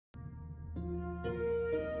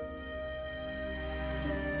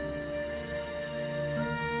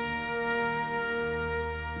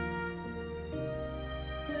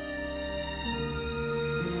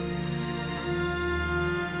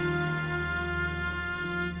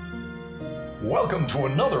Welcome to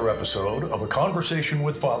another episode of A Conversation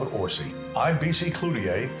with Father Orsi. I'm BC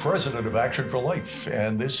Cloutier, President of Action for Life,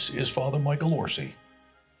 and this is Father Michael Orsi.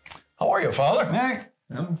 How are you, Father? Hey,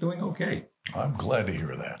 I'm doing okay. I'm glad to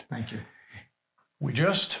hear that. Thank you. We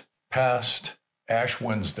just passed Ash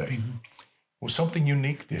Wednesday. It was something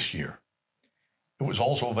unique this year. It was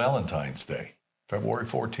also Valentine's Day, February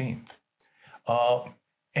 14th.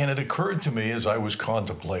 And it occurred to me as I was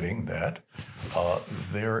contemplating that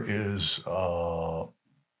there is a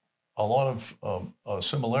lot of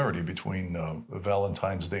similarity between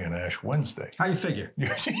Valentine's Day and Ash Wednesday. How you figure?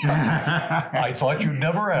 I thought you'd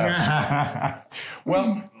never ask.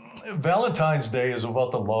 Well, Valentine's Day is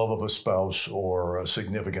about the love of a spouse or a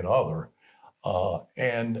significant other.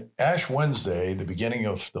 And Ash Wednesday, the beginning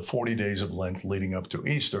of the 40 days of Lent leading up to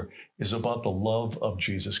Easter, is about the love of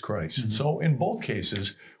Jesus Christ. So in both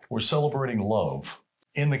cases, we're celebrating love.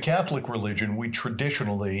 In the Catholic religion, we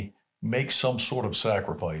traditionally make some sort of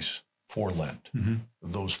sacrifice for Lent,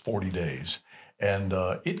 those 40 days. And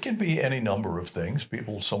it can be any number of things.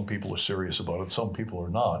 Some people are serious about it, some people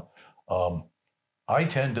are not. I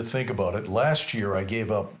tend to think about it. Last year, I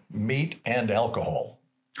gave up meat and alcohol.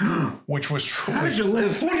 Which was truly, how did you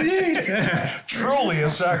live 40 days? Truly a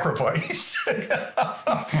sacrifice.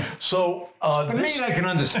 So the meat I can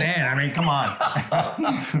understand. I mean, come on.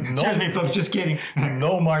 Excuse me, folks, just kidding.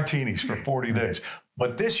 No martinis for 40 days.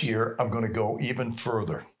 But this year, I'm going to go even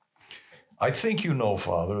further. I think you know,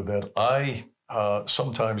 Father, that I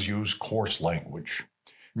sometimes use coarse language.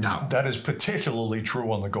 No. That is particularly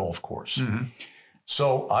true on the golf course.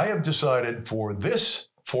 So I have decided for this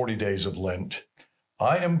 40 days of Lent,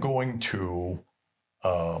 I am going to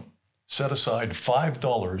set aside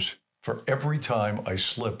 $5 for every time I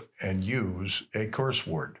slip and use a curse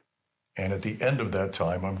word. And at the end of that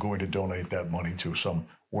time, I'm going to donate that money to some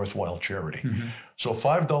worthwhile charity. So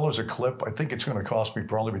 $5 a clip, I think it's going to cost me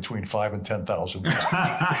probably between $5,000 and $10,000.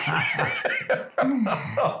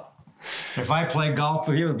 If I play golf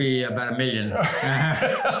with you, it would be about $1 million.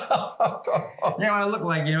 I look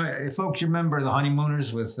like, folks, you remember The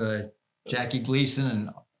Honeymooners with Jackie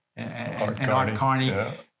Gleason and Art Carney.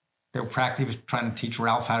 Yeah. They were practically trying to teach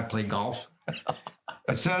Ralph how to play golf.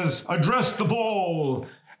 It says, address the ball.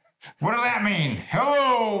 What does that mean?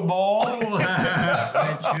 Hello, ball.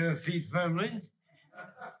 Plant your feet firmly.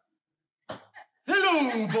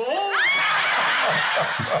 Hello, ball.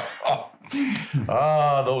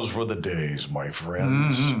 Those were the days, my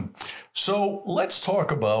friends. So let's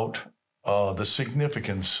talk about the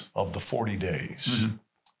significance of the 40 days.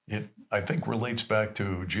 It, I think, relates back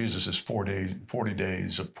to Jesus' 40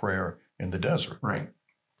 days of prayer in the desert. Right.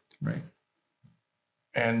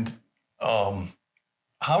 And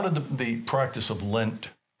how did the practice of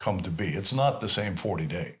Lent come to be? It's not the same 40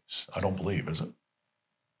 days, I don't believe, is it?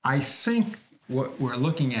 I think what we're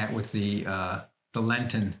looking at with the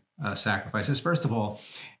Lenten sacrifices, first of all,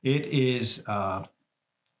 it is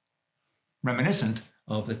reminiscent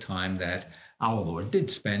of the time that our Lord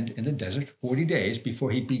did spend in the desert 40 days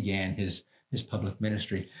before he began his public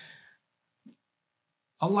ministry.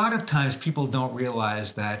 A lot of times people don't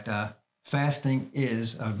realize that fasting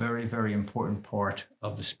is a very, very important part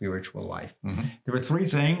of the spiritual life. There are three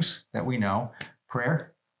things that we know: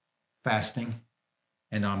 prayer, fasting,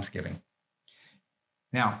 and almsgiving.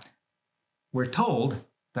 Now, we're told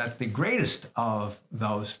that the greatest of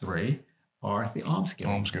those three are the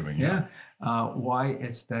almsgiving. Almsgiving, yeah. Why?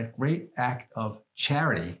 It's that great act of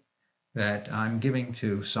charity that I'm giving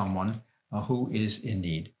to someone who is in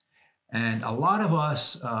need. And a lot of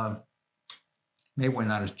us, maybe we're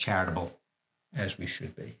not as charitable as we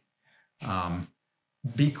should be.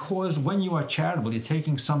 Because when you are charitable, you're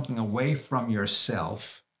taking something away from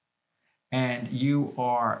yourself and you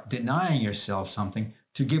are denying yourself something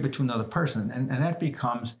to give it to another person. And that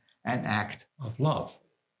becomes an act of love.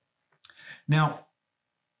 Now,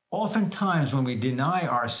 oftentimes when we deny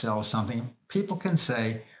ourselves something, people can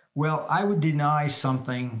say, well, I would deny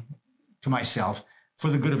something to myself for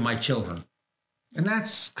the good of my children. And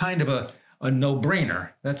that's kind of a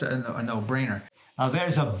no-brainer. That's a no-brainer.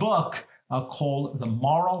 There's a book called The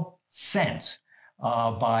Moral Sense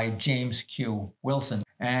by James Q. Wilson.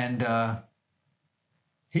 And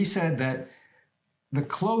he said that the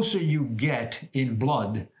closer you get in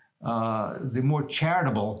blood, the more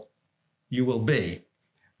charitable you will be.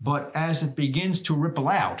 But as it begins to ripple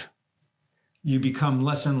out, you become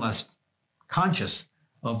less and less conscious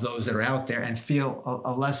of those that are out there and feel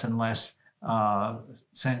a less and less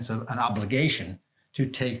sense of an obligation to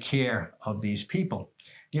take care of these people.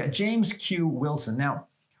 Yeah, James Q. Wilson. Now,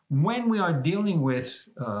 when we are dealing with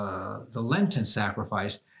the Lenten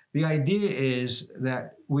sacrifice, The idea is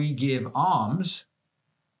that we give alms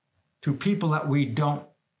to people that we don't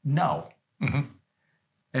know. Mm-hmm.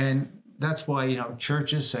 And that's why,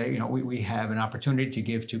 churches say, we have an opportunity to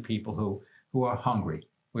give to people who are hungry.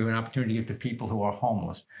 We have an opportunity to give to people who are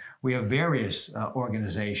homeless. We have various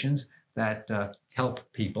organizations that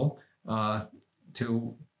help people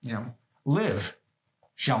to, live,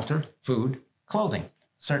 shelter, food, clothing.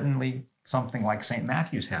 Certainly something like St.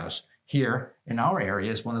 Matthew's House here in our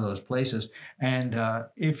area is one of those places. And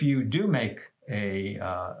if you do make a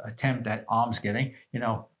attempt at almsgiving,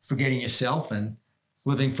 forgetting yourself and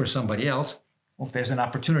living for somebody else, well, there's an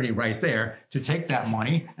opportunity right there to take that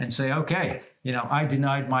money and say, okay, I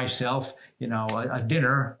denied myself, a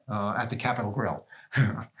dinner at the Capitol Grill.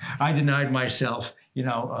 I denied myself,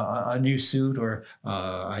 a new suit, or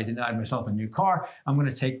I denied myself a new car. I'm going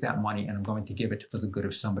to take that money and I'm going to give it for the good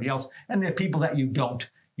of somebody else. And there are people that you don't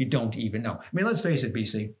even know. I mean, let's face it,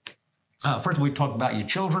 BC. First, we talked about your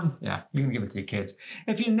children. Yeah, you can give it to your kids.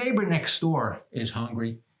 If your neighbor next door is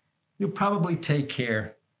hungry, you'll probably take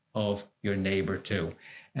care of your neighbor too.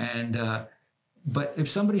 And but if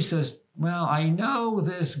somebody says, well, I know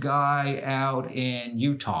this guy out in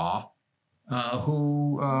Utah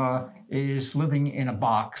who is living in a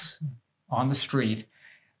box on the street,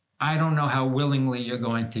 I don't know how willingly you're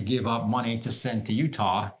going to give up money to send to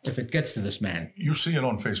Utah if it gets to this man. You see it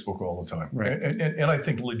on Facebook all the time. Right. And I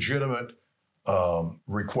think legitimate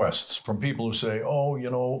requests from people who say,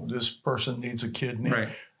 oh, this person needs a kidney. Right.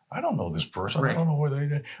 I don't know this person. Right. I don't know where they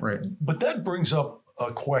did. Right. But that brings up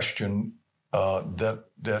a question that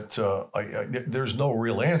there's no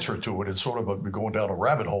real answer to it. It's sort of going down a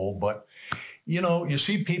rabbit hole. But, you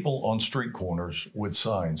see people on street corners with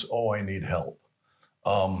signs, oh, I need help.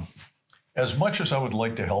 As much as I would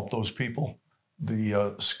like to help those people,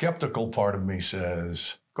 the skeptical part of me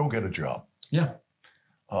says, go get a job. Yeah.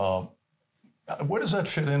 Where does that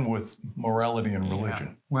fit in with morality and religion?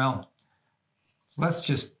 Yeah. Well, let's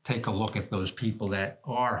just take a look at those people that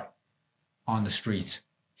are on the streets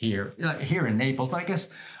here in Naples, but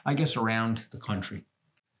I guess around the country.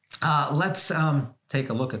 Let's take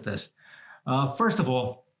a look at this. First of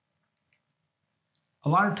all, a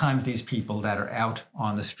lot of times these people that are out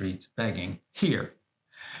on the streets begging here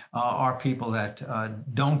are people that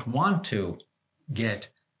don't want to get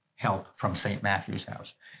help from St. Matthew's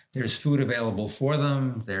House. There's food available for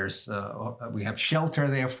them. We have shelter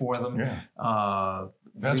there for them. Yeah.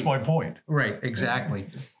 That's my point. Right, exactly.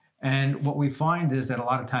 And what we find is that a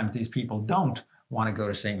lot of times these people don't want to go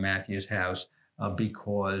to St. Matthew's House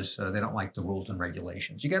because they don't like the rules and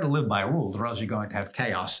regulations. You got to live by rules, or else you're going to have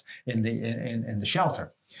chaos in the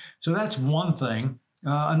shelter. So that's one thing.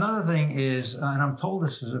 Another thing is, and I'm told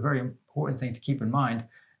this is a very important thing to keep in mind,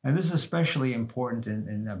 and this is especially important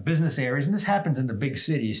in business areas, and this happens in the big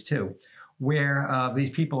cities too, where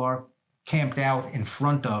these people are camped out in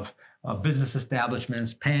front of business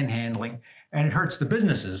establishments, panhandling, and it hurts the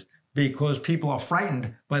businesses because people are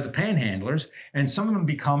frightened by the panhandlers, and some of them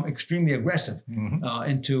become extremely aggressive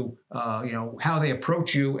into how they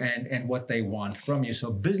approach you and what they want from you.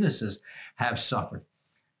 So businesses have suffered.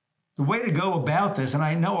 The way to go about this, and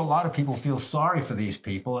I know a lot of people feel sorry for these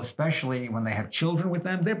people, especially when they have children with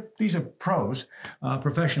them. These are pros,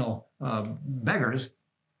 professional beggars.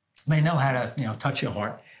 They know how to touch your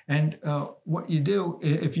heart. And what you do,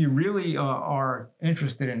 if you really are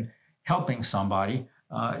interested in helping somebody,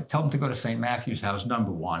 tell them to go to St. Matthew's House,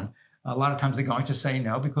 number one. A lot of times they're going to say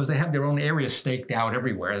no because they have their own areas staked out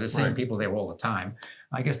everywhere. The same people there all the time.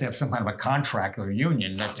 I guess they have some kind of a contract or a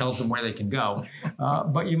union that tells them where they can go.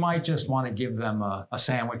 But you might just want to give them a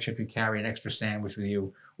sandwich if you carry an extra sandwich with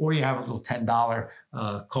you, or you have a little $10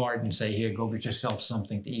 card and say, here, go get yourself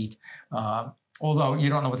something to eat. Although you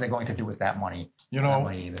don't know what they're going to do with that money. We're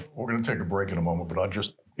going to take a break in a moment, but I'll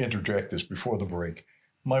just interject this before the break.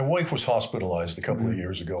 My wife was hospitalized a couple of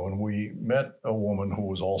years ago, and we met a woman who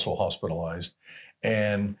was also hospitalized,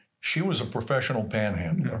 and she was a professional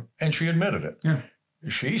panhandler, and she admitted it. Yeah.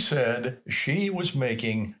 She said she was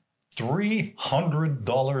making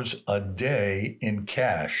 $300 a day in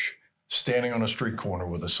cash standing on a street corner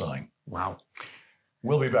with a sign. Wow.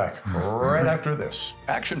 We'll be back right after this.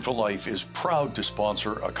 Action for Life is proud to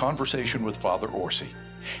sponsor a conversation with Father Orsi.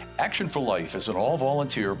 Action for Life is an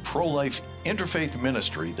all-volunteer, pro-life, interfaith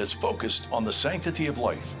ministry that's focused on the sanctity of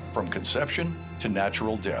life from conception to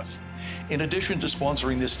natural death. In addition to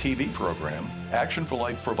sponsoring this TV program, Action for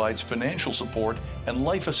Life provides financial support and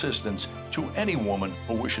life assistance to any woman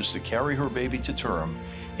who wishes to carry her baby to term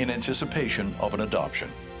in anticipation of an adoption.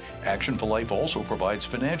 Action for Life also provides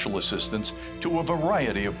financial assistance to a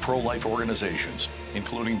variety of pro-life organizations,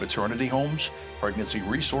 including maternity homes, pregnancy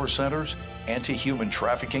resource centers, anti-human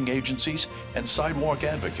trafficking agencies, and sidewalk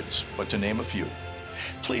advocates, but to name a few.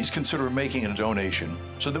 Please consider making a donation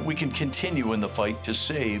so that we can continue in the fight to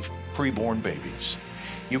save preborn babies.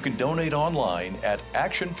 You can donate online at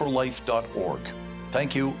actionforlife.org.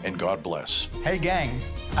 Thank you and God bless. Hey gang,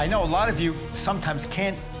 I know a lot of you sometimes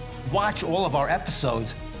can't watch all of our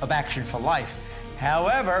episodes of Action for Life.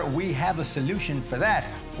 However, we have a solution for that.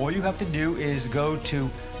 All you have to do is go to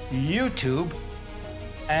YouTube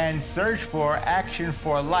and search for Action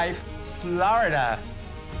for Life Florida.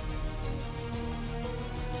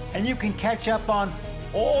 And you can catch up on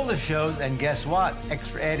all the shows, and guess what?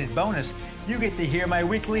 Extra added bonus, you get to hear my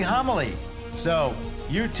weekly homily. So,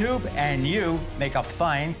 YouTube and you make a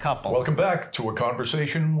fine couple. Welcome back to A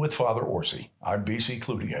Conversation with Father Orsi. I'm B.C.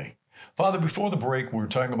 Cloutier. Father, before the break, we were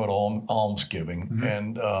talking about almsgiving,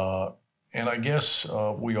 and I guess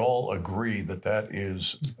we all agree that that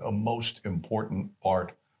is a most important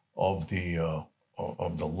part of the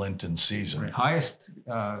Lenten season. Right. Highest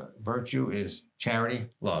virtue is charity,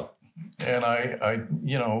 love. And I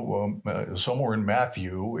somewhere in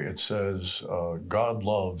Matthew, it says, God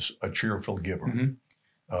loves a cheerful giver.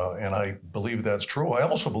 And I believe that's true. I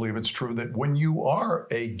also believe it's true that when you are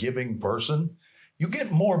a giving person, you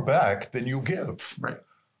get more back than you give. Right.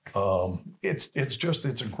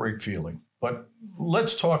 It's a great feeling. But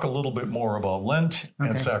let's talk a little bit more about Lent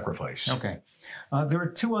and sacrifice. Okay. There are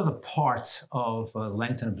two other parts of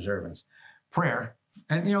Lenten observance. Prayer.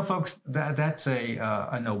 And, you know, folks, that's a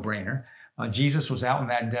no-brainer. Jesus was out in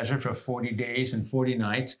that desert for 40 days and 40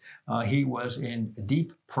 nights. He was in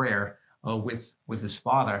deep prayer with his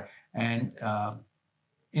Father. And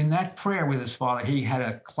in that prayer with his Father, he had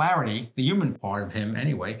a clarity, the human part of him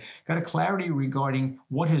anyway, got a clarity regarding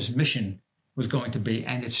what his mission was going to be.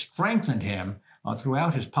 And it strengthened him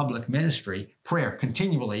throughout his public ministry, prayer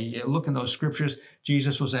continually. You look in those scriptures,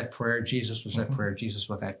 Jesus was at prayer, Jesus was at prayer, Jesus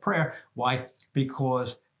was at prayer. Why?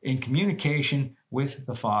 Because in communication with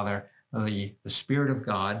the Father, the Spirit of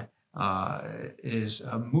God is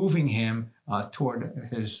moving him toward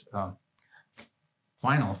his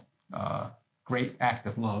final great act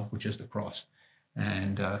of love, which is the cross.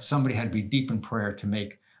 And somebody had to be deep in prayer to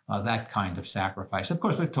make that kind of sacrifice. Of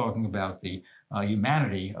course, we're talking about the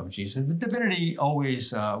humanity of Jesus. The divinity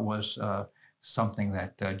always was something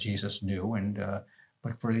that Jesus knew, and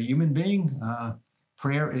but for the human being,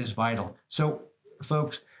 prayer is vital. So,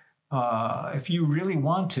 folks, if you really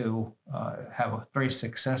want to have a very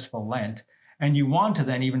successful Lent, and you want to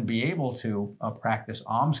then even be able to practice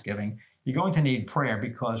almsgiving, you're going to need prayer,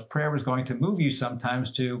 because prayer is going to move you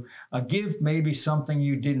sometimes to give maybe something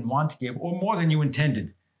you didn't want to give, or more than you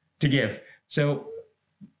intended to give. So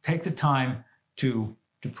take the time to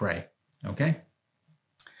pray, okay?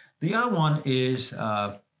 The other one is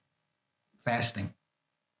fasting.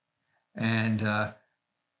 And a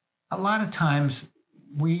lot of times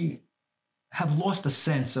we have lost a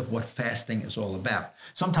sense of what fasting is all about.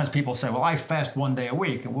 Sometimes people say, well, I fast one day a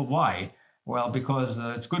week. Well, why? Well, because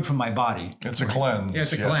it's good for my body. It's a cleanse.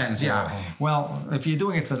 It's a cleanse, yeah. Well, if you're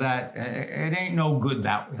doing it for that, it ain't no good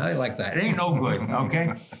that way. I like that. It ain't no good,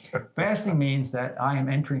 okay? Fasting means that I am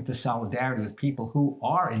entering into solidarity with people who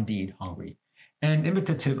are indeed hungry. And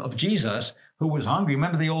imitative of Jesus, who was hungry.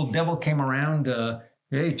 Remember the old devil came around,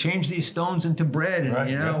 hey, change these stones into bread.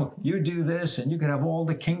 And, you do this, and you could have all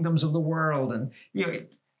the kingdoms of the world. And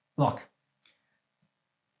look,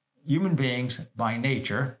 human beings by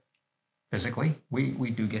nature, physically, we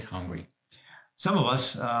do get hungry. Some of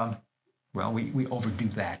us, we overdo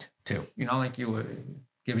that too. You know, like you were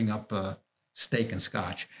giving up steak and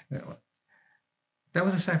scotch. That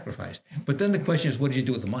was a sacrifice. But then the question is, what did you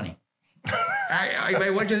do with the money?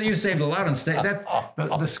 You saved a lot on steak.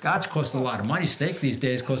 The scotch cost a lot of money. Steak these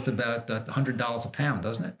days costs about $100 a pound,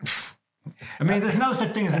 doesn't it? I mean, there's no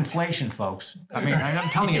such thing as inflation, folks. I mean, I'm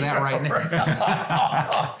telling you that right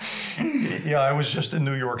now. Yeah, I was just in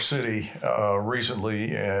New York City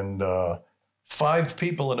recently, and 5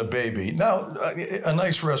 people and a baby. Now, a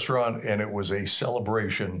nice restaurant, and it was a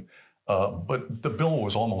celebration, but the bill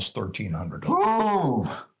was almost $1,300. Ooh!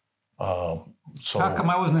 So, how come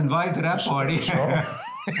I wasn't invited to that party?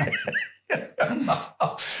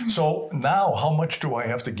 So now, how much do I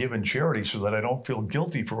have to give in charity so that I don't feel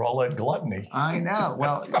guilty for all that gluttony? I know.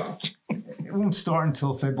 Well, it won't start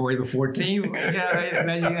until February the 14th. Yeah,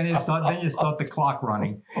 then you start the clock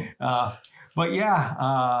running. But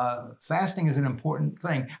yeah, fasting is an important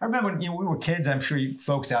thing. I remember when we were kids. I'm sure you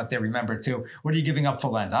folks out there remember too. What are you giving up for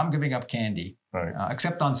Lent? I'm giving up candy. Right.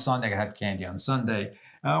 Except on Sunday, I have candy on Sunday.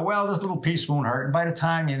 well, this little piece won't hurt. And by the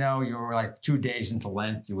time, you know, you were like 2 days into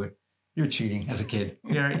Lent, you're cheating as a kid.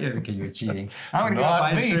 As a kid, you were cheating. I'm gonna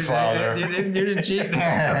Not me, Father. You didn't cheat. You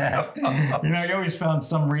know, you always found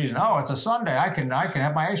some reason. Oh, it's a Sunday. I can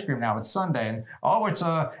have my ice cream now. It's Sunday. And oh, it's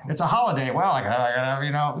a holiday. Well, I gotta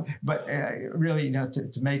you know. But really, you know,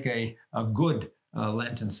 to make a good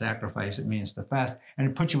Lenten sacrifice, it means to fast, and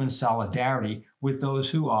it puts you in solidarity with those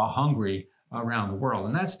who are hungry around the world.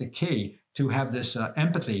 And that's the key, to have this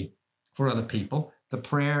empathy for other people. The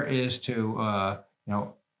prayer is to you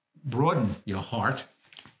know, broaden your heart,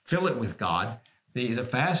 fill it with God. The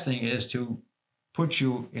fasting is to put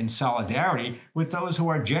you in solidarity with those who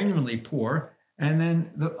are genuinely poor. And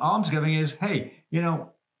then the almsgiving is, hey, you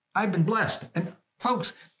know, I've been blessed. And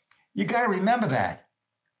folks, you got to remember that.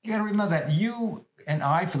 You got to remember that you and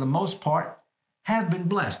I, for the most part, have been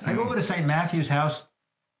blessed. I go over to St. Matthew's house,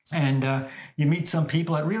 and you meet some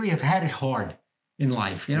people that really have had it hard in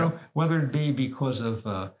life, you know, whether it be because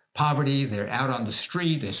of poverty, they're out on the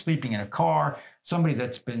street, they're sleeping in a car, somebody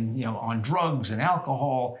that's been, you know, on drugs and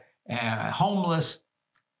alcohol, homeless.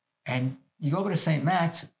 And you go over to St.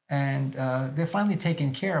 Matt's, and they're finally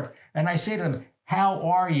taken care of. And I say to them, how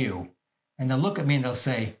are you? And they'll look at me and they'll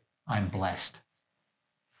say, I'm blessed.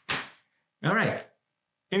 All right.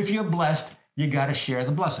 If you're blessed, you got to share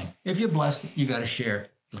the blessing. If you're blessed, you got to share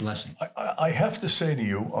the blessing. I have to say to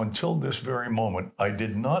you, until this very moment, I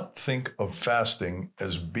did not think of fasting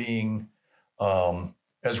as being,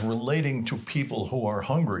 as relating to people who are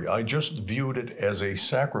hungry. I just viewed it as a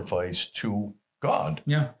sacrifice to God.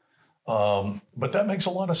 Yeah. But that makes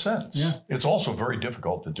a lot of sense. Yeah. It's also very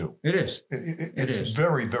difficult to do. It is. It's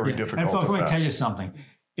very, very difficult. And folks, to let me fast. tell you something.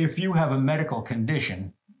 If you have a medical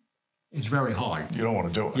condition, it's very hard. You don't want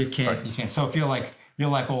to do it. You can't. Right. You can't. So if you're like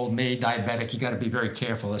old me, diabetic, you got to be very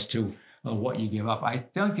careful as to what you give up. I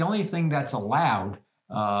think the only thing that's allowed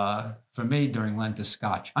for me during Lent is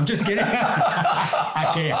scotch. I'm just kidding.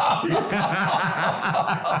 I can't.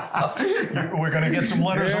 We're going to get some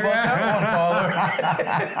letters about that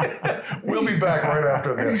one, Father. We'll be back right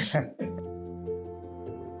after this.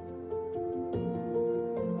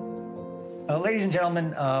 Ladies and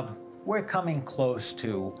gentlemen, we're coming close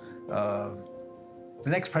to the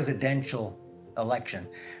next presidential election,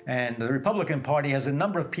 and the Republican Party has a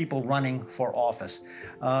number of people running for office.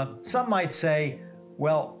 Some might say,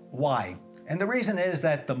 well, why? And the reason is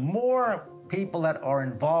that the more people that are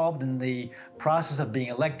involved in the process of being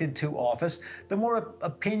elected to office, the more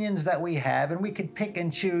opinions that we have, and we can pick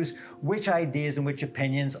and choose which ideas and which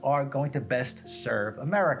opinions are going to best serve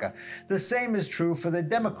America. The same is true for the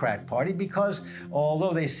Democrat Party, because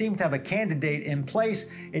although they seem to have a candidate in place,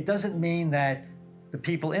 it doesn't mean that the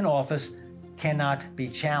people in office cannot be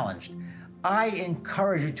challenged. I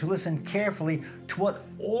encourage you to listen carefully to what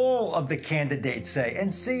all of the candidates say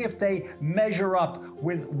and see if they measure up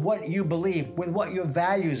with what you believe, with what your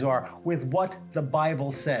values are, with what the Bible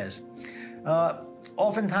says.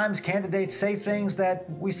 Oftentimes candidates say things that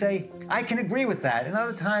we say, I can agree with that. And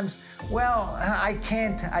other times, well, I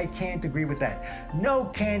can't agree with that. No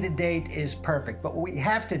candidate is perfect, but what we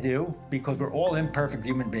have to do, because we're all imperfect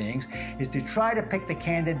human beings, is to try to pick the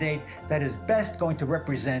candidate that is best going to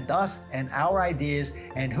represent us and our ideas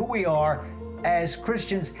and who we are as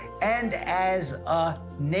Christians and as a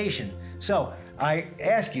nation. So I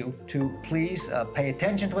ask you to please pay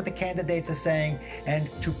attention to what the candidates are saying and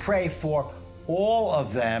to pray for all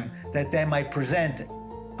of them, that they might present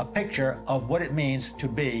a picture of what it means to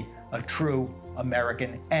be a true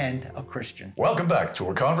American and a Christian. Welcome back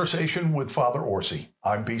to a conversation with Father Orsi.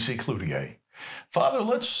 I'm B.C. Cloutier. Father,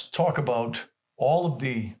 let's talk about all of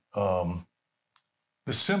the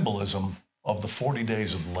symbolism of the 40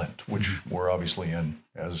 days of Lent, which we're obviously in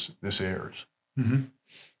as this airs.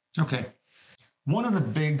 Mm-hmm. Okay. One of the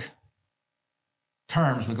big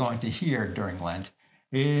terms we're going to hear during Lent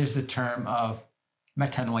is the term of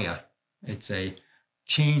metanoia. It's a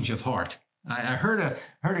change of heart. I heard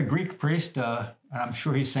a Greek priest, and I'm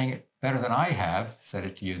sure he's saying it better than I have said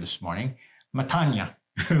it to you this morning, metania,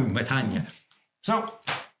 metania. So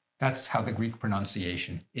that's how the Greek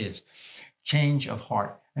pronunciation is, change of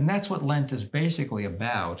heart. And that's what Lent is basically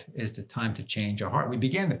about, is the time to change our heart. We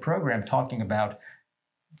began the program talking about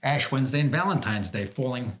Ash Wednesday and Valentine's Day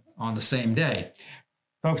falling on the same day.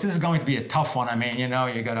 Folks, this is going to be a tough one. I mean, you know,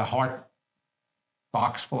 you got a heart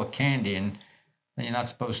box full of candy, and you're not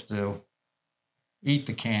supposed to eat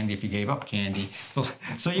the candy if you gave up candy. So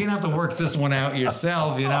you're going to have to work this one out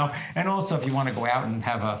yourself, you know. And also, if you want to go out and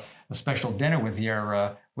have a special dinner with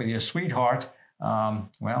your sweetheart,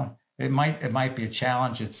 well, it might be a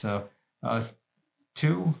challenge. It's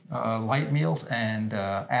 2 light meals and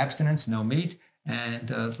abstinence, no meat, And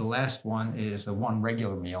the last one is one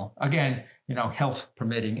regular meal. Again, health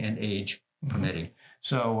permitting and age permitting.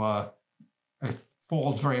 So it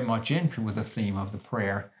falls very much in with the theme of the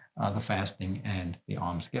prayer, the fasting, and the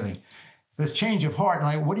almsgiving. This change of heart,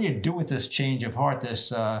 like, what do you do with this change of heart,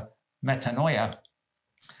 this metanoia?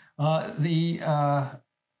 The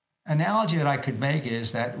analogy that I could make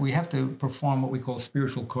is that we have to perform what we call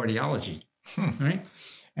spiritual cardiology, right?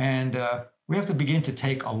 And we have to begin to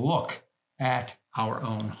take a look at our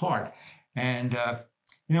own heart. And,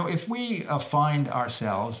 if we find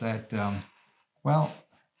ourselves that, well,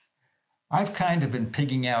 I've kind of been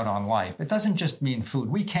pigging out on life. It doesn't just mean food.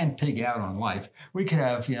 We can pig out on life. We could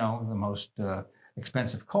have, the most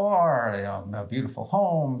expensive car, a beautiful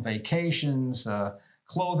home, vacations,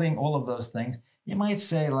 clothing, all of those things. You might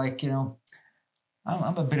say, like, I'm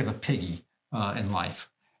a bit of a piggy in life.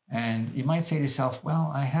 And you might say to yourself,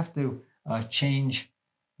 well, I have to change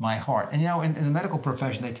my heart. And, in the medical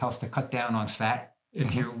profession, they tell us to cut down on fat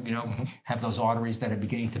if you, have those arteries that are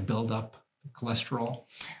beginning to build up cholesterol.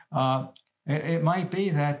 It might be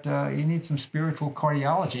that you need some spiritual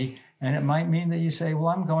cardiology, and it might mean that you say, well,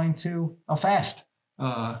 I'm going to fast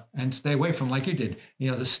and stay away from, like you did,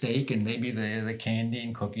 the steak and maybe the candy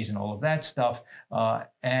and cookies and all of that stuff.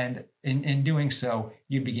 And in doing so,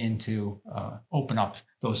 you begin to open up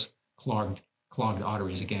those clogged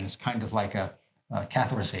arteries again. It's kind of like a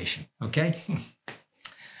catheterization, okay?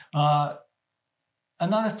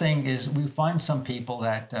 Another thing is we find some people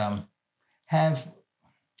that have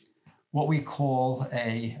what we call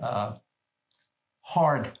a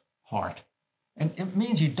hard heart. And it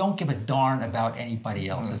means you don't give a darn about anybody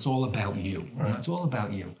else. It's all about you. Right. It's all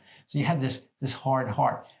about you. So you have this hard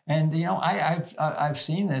heart. And, I've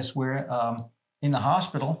seen this where in the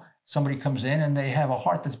hospital, somebody comes in and they have a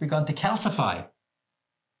heart that's begun to calcify.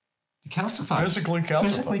 Physically calcify.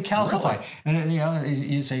 Physically calcify. Really? And,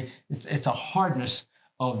 you say it's a hardness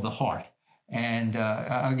of the heart. And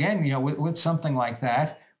again, with something like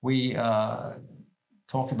that, we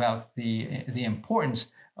talk about the importance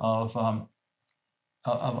of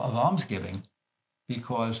almsgiving,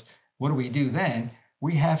 because what do we do then?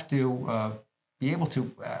 We have to be able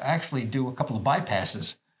to actually do a couple of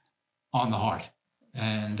bypasses on the heart.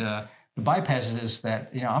 And the bypasses is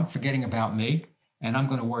that, I'm forgetting about me and I'm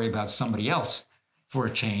going to worry about somebody else for a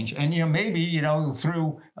change. And,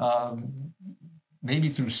 maybe,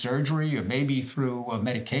 through surgery or maybe through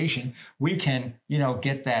medication, we can,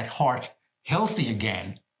 get that heart healthy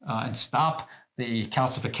again and stop the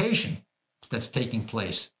calcification that's taking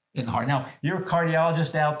place in the heart. Now, you're a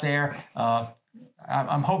cardiologist out there.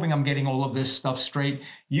 I'm hoping I'm getting all of this stuff straight.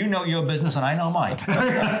 You know your business and I know mine.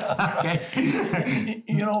 Okay.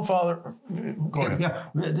 Father, go ahead. Yeah,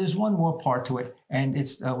 there's one more part to it, and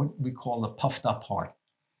it's what we call the puffed up heart.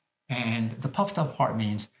 And the puffed up heart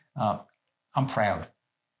means I'm proud.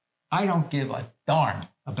 I don't give a darn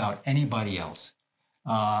about anybody else.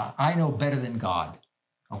 I know better than God.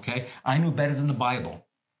 Okay? I know better than the Bible.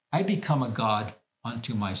 I become a God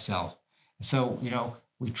unto myself. So,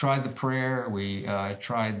 we tried the prayer, we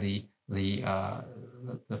tried the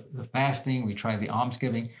fasting, we tried the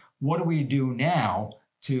almsgiving. What do we do now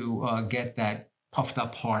to get that puffed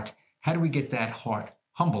up heart? How do we get that heart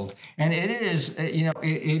humbled? And it is,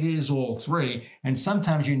 it is all three. And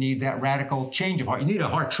sometimes you need that radical change of heart. You need a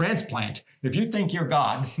heart transplant. If you think you're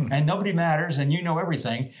God and nobody matters and you know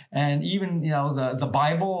everything, and even, the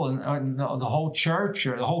Bible and the whole church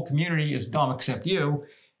or the whole community is dumb except you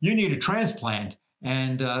need a transplant.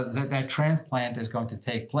 And that transplant is going to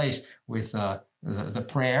take place with the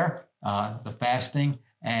prayer, the fasting,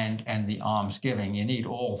 and the almsgiving. You need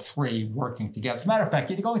all three working together. As a matter of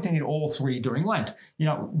fact, you're going to need all three during Lent.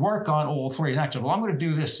 Work on all three. Not just, well, I'm going to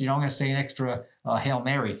do this. I'm going to say an extra Hail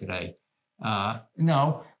Mary today.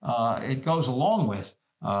 No, it goes along with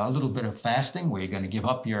a little bit of fasting where you're going to give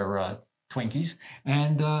up your Twinkies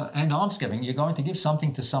and almsgiving. You're going to give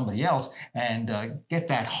something to somebody else and get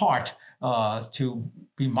that heart to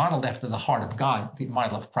be modeled after the heart of God, the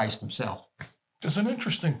model of Christ himself. There's an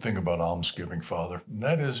interesting thing about almsgiving, Father. And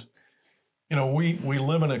that is, we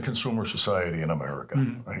live in a consumer society in America,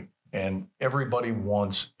 right? And everybody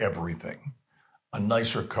wants everything. A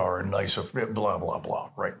nicer car, a nicer, blah, blah,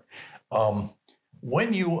 blah, right?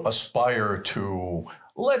 When you aspire to,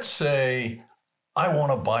 let's say, I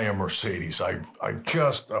want to buy a Mercedes. I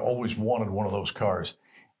always wanted one of those cars.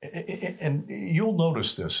 And you'll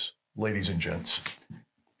notice this, ladies and gents.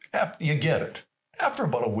 After you get it, after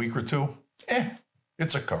about a week or two,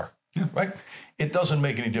 it's a car, right? It doesn't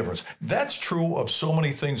make any difference. That's true of so many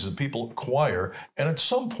things that people acquire. And at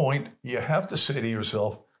some point, you have to say to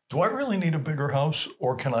yourself, do I really need a bigger house,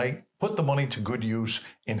 or can I put the money to good use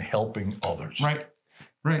in helping others. Right.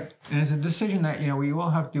 Right. And it's a decision that, we all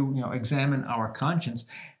have to, examine our conscience.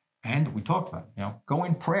 And we talked about, go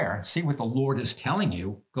in prayer, see what the Lord is telling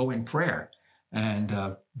you, go in prayer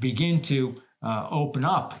and begin to open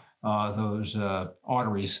up those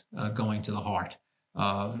arteries going to the heart.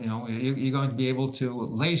 You're going to be able to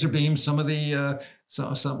laser beam some of the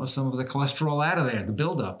some of the cholesterol out of there, the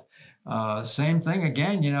buildup. Same thing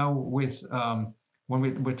again, with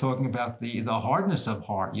when we're talking about the hardness of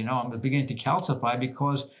heart. I'm beginning to calcify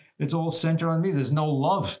because it's all centered on me. There's no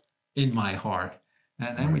love in my heart.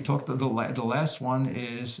 And then we talked. The last one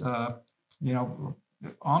is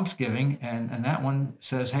almsgiving, and that one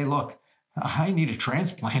says, hey, look, I need a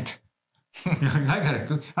transplant.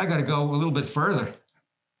 I gotta go a little bit further.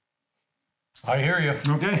 I hear you.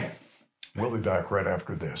 Okay. We'll be back right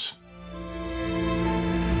after this.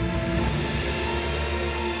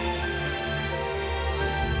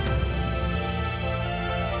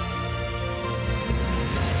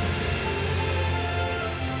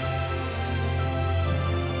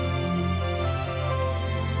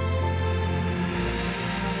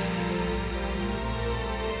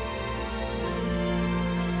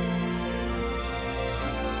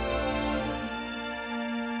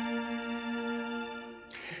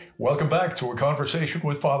 Welcome back to A Conversation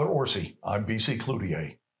with Father Orsi. I'm B.C.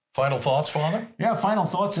 Cloutier. Final thoughts, Father? Yeah, final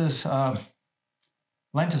thoughts is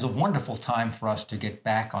Lent is a wonderful time for us to get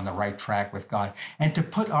back on the right track with God and to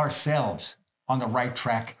put ourselves on the right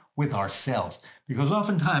track with ourselves. Because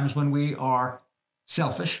oftentimes when we are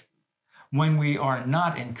selfish, when we are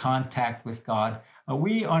not in contact with God,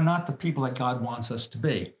 we are not the people that God wants us to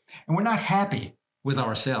be. And we're not happy with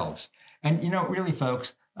ourselves. And, really,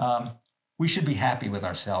 folks, we should be happy with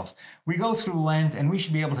ourselves. We go through Lent, and we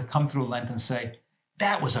should be able to come through Lent and say,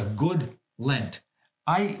 that was a good Lent.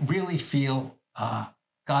 I really feel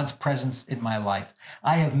God's presence in my life.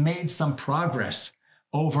 I have made some progress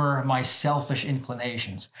over my selfish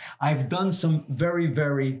inclinations. I've done some very,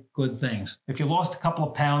 very good things. If you lost a couple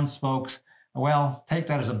of pounds, folks, well, take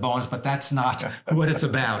that as a bonus, but that's not what it's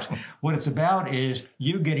about. What it's about is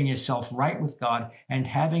you getting yourself right with God and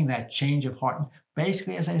having that change of heart.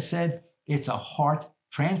 Basically, as I said, it's a heart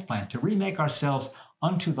transplant to remake ourselves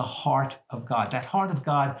unto the heart of God, that heart of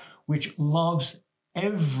God which loves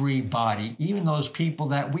everybody, even those people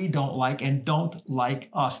that we don't like and don't like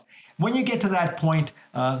us. When you get to that point,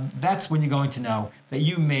 that's when you're going to know that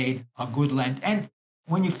you made a good Lent. And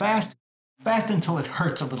when you fast until it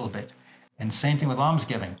hurts a little bit. And same thing with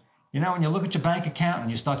almsgiving. When you look at your bank account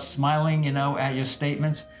and you start smiling, at your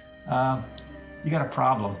statements, you got a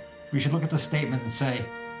problem. We should look at the statement and say,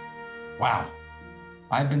 wow,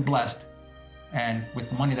 I've been blessed. And with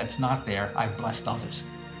the money that's not there, I've blessed others.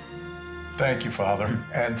 Thank you, Father.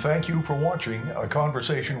 And thank you for watching A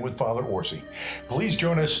Conversation with Father Orsi. Please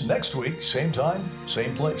join us next week, same time,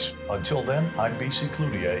 same place. Until then, I'm B.C.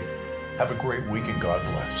 Cloutier. Have a great week and God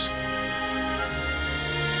bless.